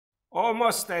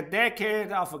Almost a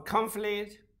decade of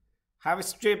conflict have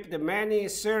stripped many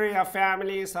Syrian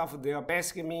families of their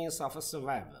basic means of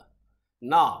survival.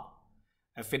 Now,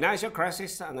 a financial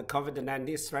crisis and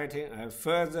COVID-19 threaten a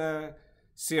further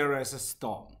serious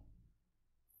storm.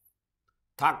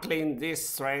 Tackling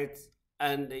this threat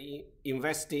and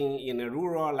investing in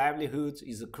rural livelihoods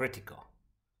is critical.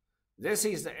 This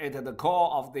is at the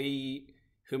core of the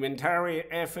humanitarian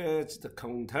efforts to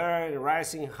counter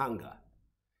rising hunger.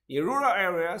 In rural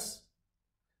areas,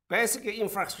 basic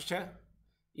infrastructure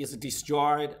is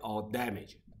destroyed or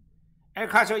damaged.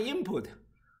 Agricultural input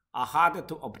are harder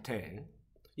to obtain.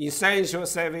 Essential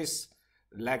services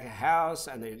like health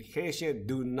and education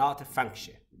do not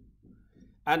function.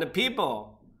 And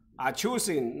people are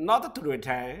choosing not to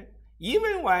return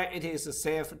even when it is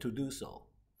safe to do so.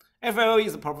 FAO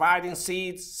is providing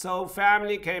seeds so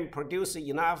families can produce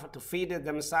enough to feed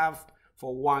themselves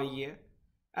for 1 year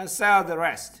and sell the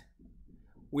rest.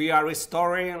 We are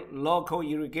restoring local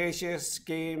irrigation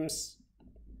schemes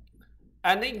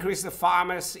and increase the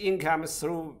farmers' income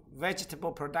through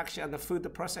vegetable production and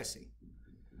food processing.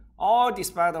 All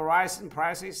despite the rising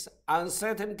prices,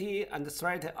 uncertainty, and the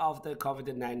threat of the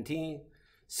COVID-19,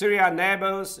 Syria's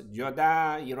neighbors,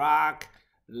 Jordan, Iraq,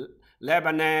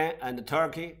 Lebanon, and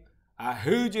Turkey are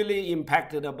hugely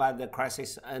impacted by the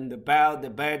crisis and bear the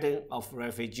burden of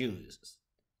refugees.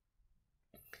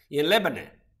 In Lebanon,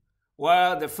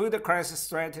 where the food crisis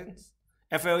threatens,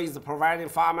 FAO is providing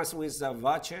farmers with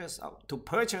vouchers to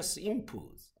purchase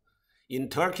inputs. In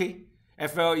Turkey,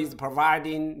 FAO is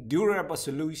providing durable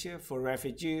solutions for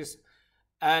refugees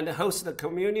and host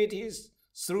communities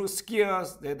through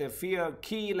skills that fill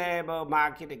key labor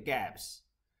market gaps.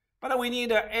 But we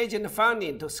need urgent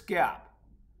funding to scale up.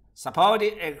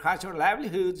 Supporting agricultural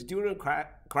livelihoods during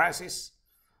crisis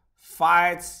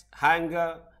fights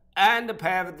hunger and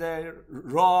pave the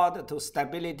road to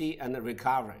stability and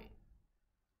recovery.